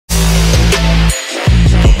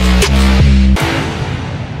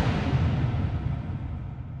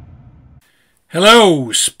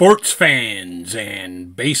Hello, sports fans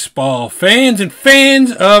and baseball fans and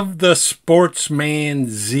fans of the Sportsman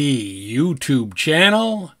Z YouTube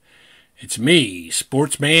channel. It's me,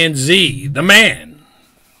 Sportsman Z, the man,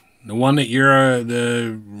 the one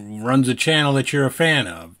that runs a channel that you're a fan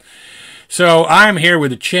of. So I'm here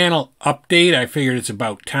with a channel update. I figured it's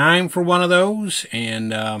about time for one of those,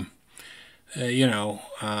 and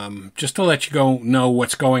just to let you know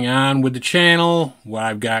what's going on with the channel, what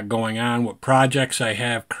I've got going on, what projects I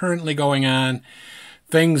have currently going on,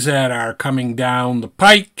 things that are coming down the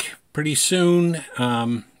pike pretty soon,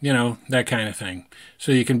 that kind of thing.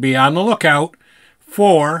 So you can be on the lookout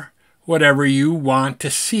for whatever you want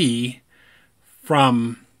to see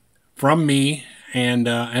from me.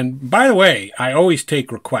 And by the way, I always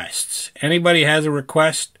take requests. Anybody has a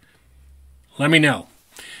request, let me know.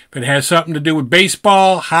 If it has something to do with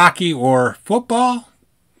baseball, hockey, or football,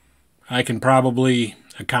 I can probably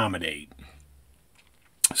accommodate.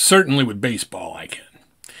 Certainly with baseball, I can.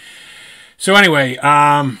 So anyway,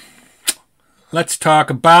 let's talk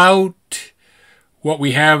about what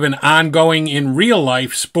we have ongoing in real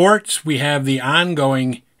life sports. We have the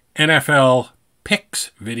ongoing NFL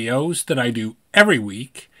picks videos that I do every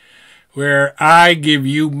week, where I give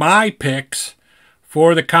you my picks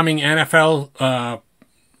for the coming NFL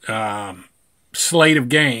slate of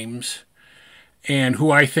games and who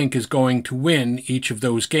I think is going to win each of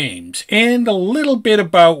those games, and a little bit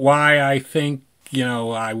about why I think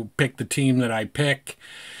I pick the team that I pick.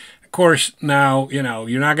 Of course, now you're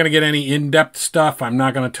not going to get any in-depth stuff. I'm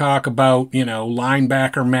not going to talk about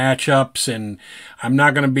linebacker matchups, and I'm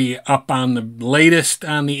not going to be up on the latest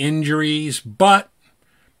on the injuries, but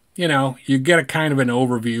you get a kind of an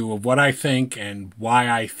overview of what I think and why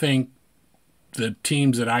I think the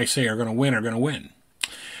teams that I say are going to win.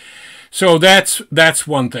 So that's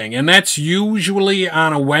one thing. And that's usually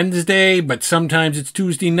on a Wednesday, but sometimes it's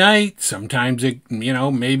Tuesday night. Sometimes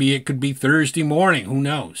maybe it could be Thursday morning. Who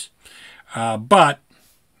knows? But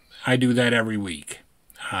I do that every week.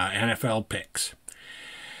 NFL picks.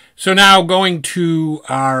 So now going to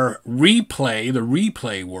our the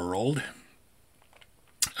replay world.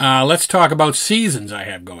 Let's talk about seasons I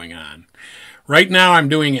have going on. Right now I'm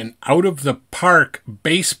doing an out-of-the-park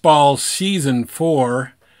baseball season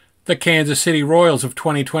for the Kansas City Royals of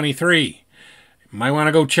 2023. You might want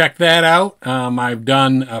to go check that out. I've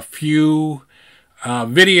done a few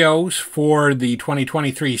videos for the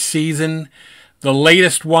 2023 season. The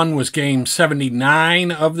latest one was Game 79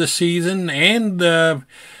 of the season, and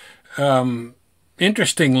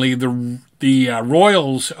interestingly, the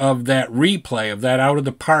Royals of that replay, of that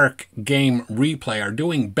out-of-the-park game replay, are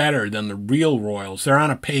doing better than the real Royals. They're on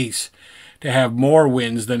a pace to have more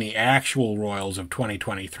wins than the actual Royals of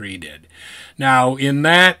 2023 did. Now, in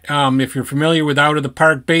that, if you're familiar with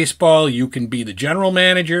out-of-the-park baseball, you can be the general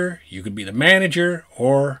manager, you could be the manager,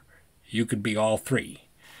 or you could be all three.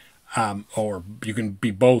 Or you can be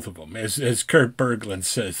both of them. As Kurt Berglund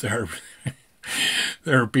says, there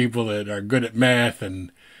are people that are good at math,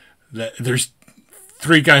 and there's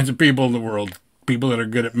three kinds of people in the world: people that are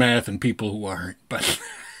good at math and people who aren't. But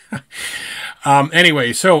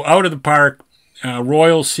anyway, so out of the park,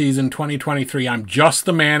 Royals season 2023. I'm just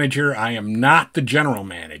the manager. I am not the general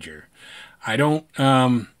manager. I don't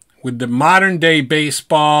with the modern day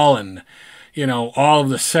baseball and all of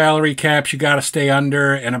the salary caps you got to stay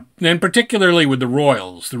under, and particularly with the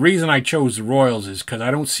Royals. The reason I chose the Royals is because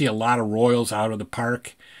I don't see a lot of Royals out of the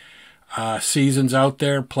park seasons out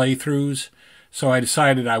there, playthroughs. So I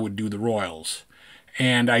decided I would do the Royals.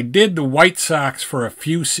 And I did the White Sox for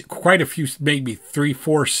quite a few, maybe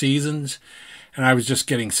 3-4 seasons, and I was just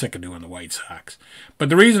getting sick of doing the White Sox. But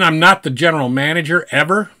the reason I'm not the general manager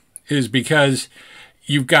ever is because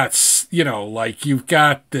you've got, you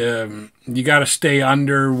got to stay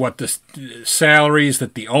under what the salaries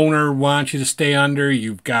that the owner wants you to stay under.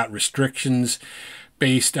 You've got restrictions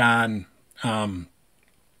based on, how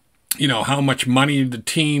much money the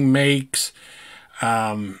team makes.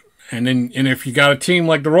 And if you got a team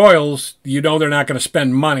like the Royals, they're not going to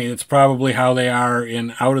spend money. That's probably how they are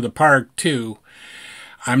in out of the park too.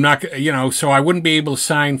 I'm not, so I wouldn't be able to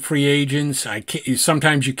sign free agents.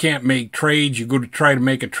 Sometimes you can't make trades. You go to try to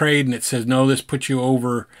make a trade and it says, no, this puts you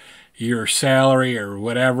over your salary or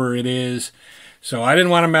whatever it is. So I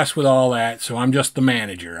didn't want to mess with all that. So I'm just the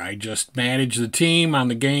manager. I just manage the team on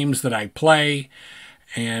the games that I play,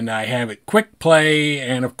 and I have it quick play.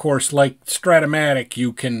 And of course, like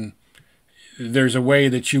Strat-O-Matic, there's a way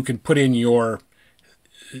that you can put in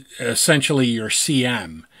essentially your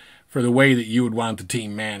CM for the way that you would want the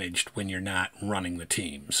team managed when you're not running the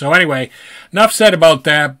team. So anyway, enough said about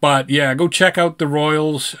that, but yeah, go check out the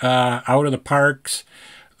Royals Out of the Parks.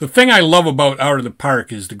 The thing I love about Out of the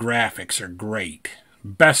Park is the graphics are great.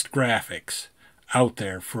 Best graphics out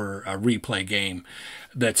there for a replay game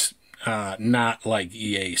that's not like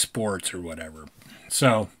EA Sports or whatever.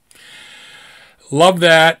 So love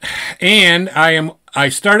that. And I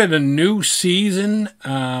started a new season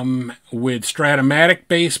with Strat-O-Matic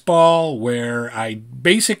baseball, where I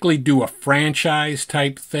basically do a franchise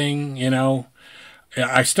type thing, you know.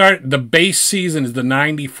 The base season is the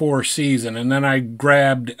 94 season, and then I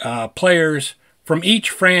grabbed players from each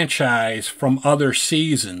franchise from other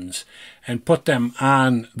seasons and put them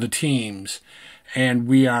on the teams, and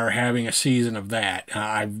we are having a season of that.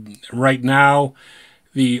 Right now,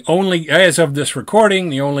 as of this recording,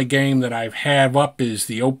 the only game that I have up is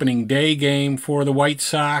the opening day game for the White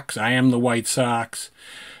Sox. I am the White Sox.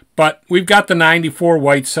 But we've got the 94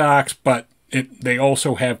 White Sox, but they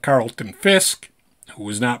also have Carlton Fisk, who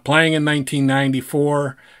was not playing in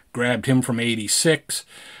 1994. Grabbed him from 86.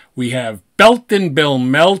 We have Belton Bill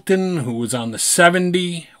Melton, who was on the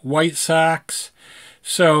 70 White Sox.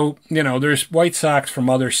 So, you know, there's White Sox from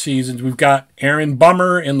other seasons. We've got Aaron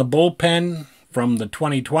Bummer in the bullpen from the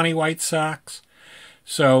 2020 White Sox.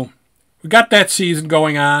 So we got that season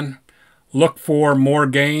going on. Look for more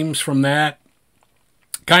games from that.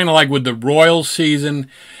 Kind of like with the Royals season,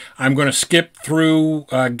 I'm going to skip through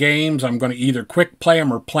games. I'm going to either quick play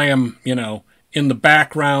them or play them, you know, in the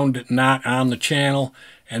background, not on the channel.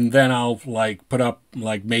 And then I'll like put up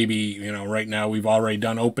like maybe, you know, right now we've already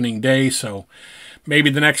done opening day. So maybe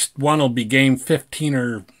the next one will be game 15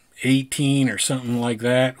 or 18 or something like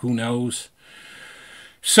that. Who knows?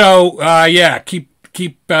 So, yeah, keep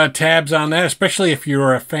tabs on that, especially if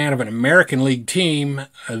you're a fan of an American League team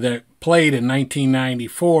that played in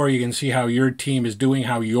 1994. You can see how your team is doing,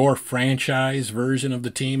 how your franchise version of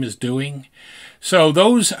the team is doing. So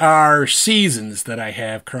those are seasons that I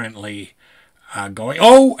have currently going.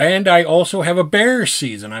 Oh, and I also have a Bears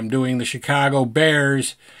season. I'm doing the Chicago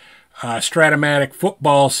Bears Strat-O-Matic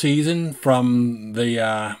football season from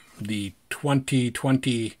the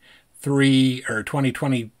 2023 or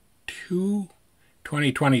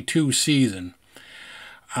 2022 season.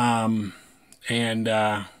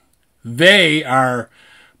 They are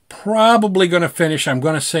probably going to finish, I'm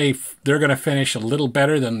going to say they're going to finish a little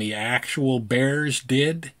better than the actual Bears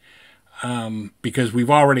did, because we've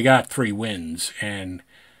already got 3 wins, and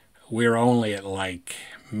we're only at like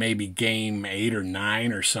maybe game 8 or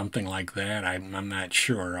 9 or something like that. I'm not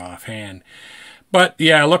sure offhand. But,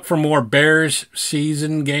 yeah, look for more Bears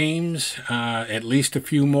season games, at least a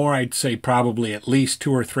few more. I'd say probably at least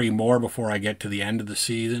 2 or 3 more before I get to the end of the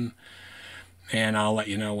season. And I'll let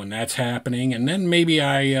you know when that's happening. And then maybe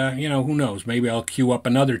you know, who knows, maybe I'll queue up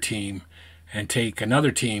another team and take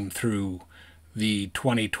another team through the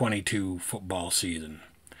 2022 football season.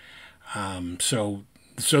 So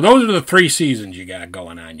those are the 3 seasons you got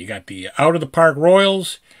going on. You got the Out of the Park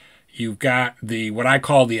Royals. You've got what I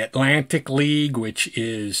call the Atlantic League, which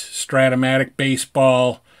is Strat-O-Matic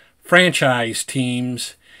baseball franchise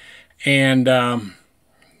teams, and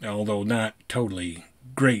although not totally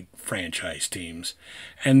great franchise teams.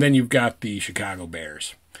 And then you've got the Chicago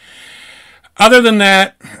Bears. Other than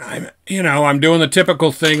that, I'm doing the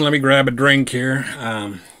typical thing. Let me grab a drink here.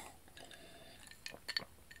 I'm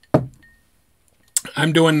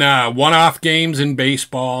doing one-off games in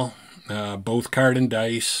baseball, both card and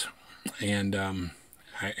dice. And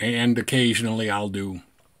occasionally I'll do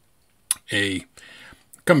a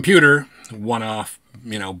computer one-off,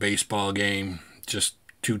 baseball game. Just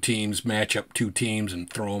 2 teams, match up 2 teams and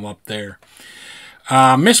throw them up there.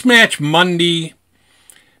 Mismatch Monday.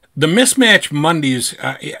 The Mismatch Mondays,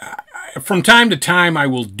 from time to time I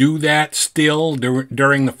will do that still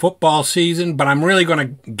during the football season, but I'm really going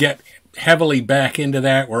to get heavily back into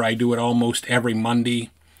that, where I do it almost every Monday.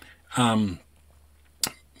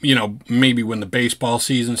 Maybe when the baseball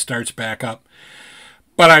season starts back up.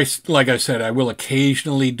 But like I said, I will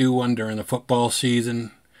occasionally do one during the football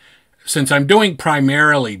season. Since I'm doing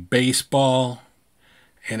primarily baseball,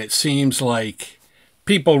 and it seems like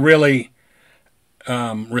people really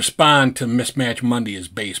respond to Mismatch Monday as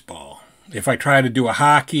baseball. If I try to do a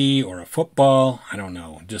hockey or a football, I don't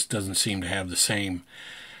know, it just doesn't seem to have the same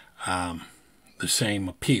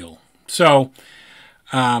appeal. So,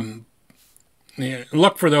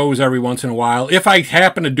 look for those every once in a while. If I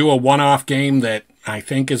happen to do a one-off game that I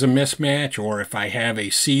think is a mismatch, or if I have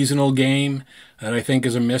a seasonal game that I think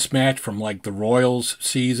is a mismatch from like the Royals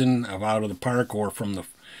season of Out of the Park, or from the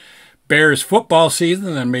Bears football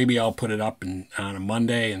season, then maybe I'll put it up on a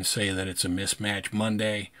Monday and say that it's a mismatch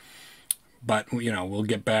Monday. But, you know, we'll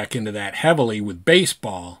get back into that heavily with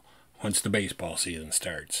baseball once the baseball season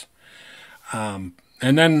starts. And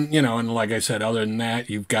then, you know, and like I said, other than that,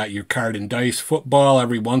 you've got your card and dice football.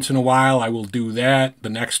 Every once in a while, I will do that. The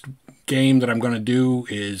next game that I'm going to do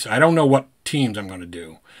is, I don't know what teams I'm going to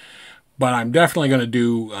do, but I'm definitely going to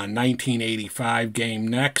do a 1985 game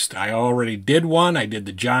next. I already did one. I did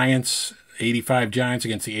the Giants, 85 Giants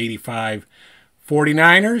against the 85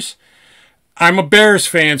 49ers. I'm a Bears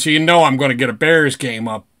fan, so you know I'm going to get a Bears game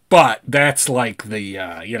up. But that's like the,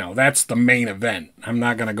 you know, that's the main event. I'm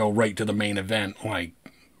not going to go right to the main event like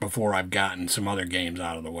before I've gotten some other games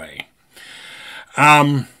out of the way.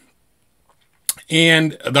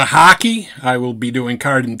 And the hockey, I will be doing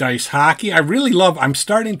card and dice hockey. I'm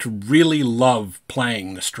starting to really love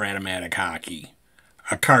playing the Strat-O-Matic hockey,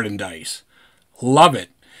 card and dice. Love it.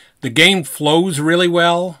 The game flows really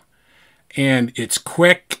well, and it's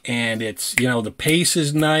quick, and it's, you know, the pace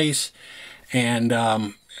is nice, and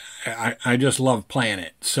I just love playing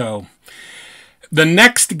it. So the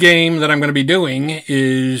next game that I'm going to be doing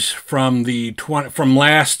is from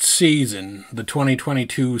last season, the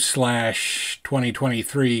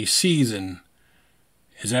 2022/2023 season.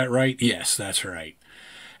 Is that right? Yes, that's right.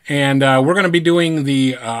 And we're going to be doing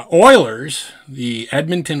the Oilers. The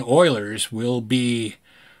Edmonton Oilers will be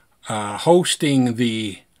hosting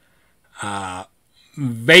the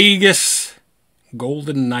Vegas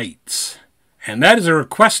Golden Knights. And that is a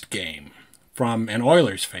request game from an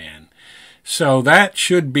Oilers fan. So that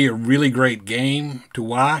should be a really great game to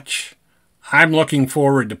watch. I'm looking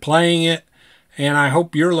forward to playing it, and I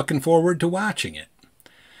hope you're looking forward to watching it.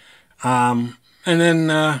 And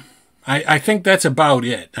then I think that's about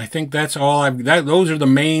it. I think that's all those are the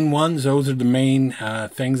main ones. Those are the main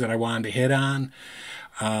things that I wanted to hit on.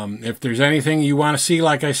 If there's anything you want to see,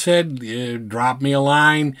 like I said, drop me a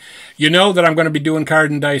line. You know that I'm going to be doing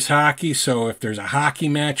card and dice hockey, so if there's a hockey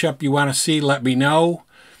matchup you want to see, let me know.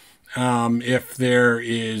 If there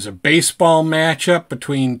is a baseball matchup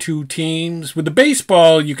between two teams, with the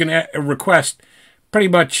baseball, you can request pretty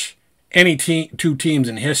much any two teams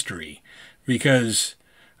in history, because,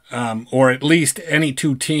 or at least any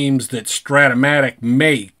two teams that Strat-O-Matic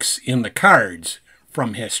makes in the cards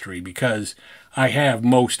from history, because I have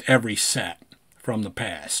most every set from the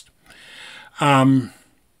past. You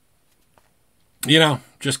know,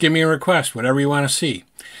 just give me a request, whatever you want to see.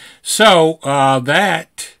 So,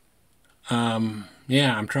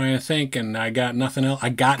 yeah, I'm trying to think, and I got nothing else. I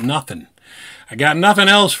got nothing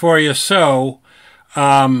else for you. So,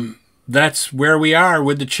 that's where we are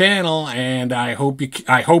with the channel, and I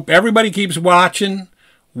hope everybody keeps watching.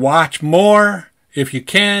 Watch more if you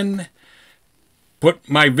can. Put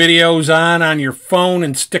my videos on your phone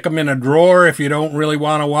and stick them in a drawer if you don't really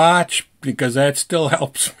want to watch, because that still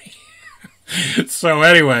helps me. So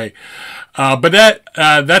anyway, but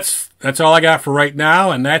that's all I got for right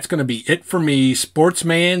now, and that's going to be it for me,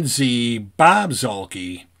 Sportsman Z, Bob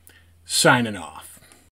Zolke, signing off.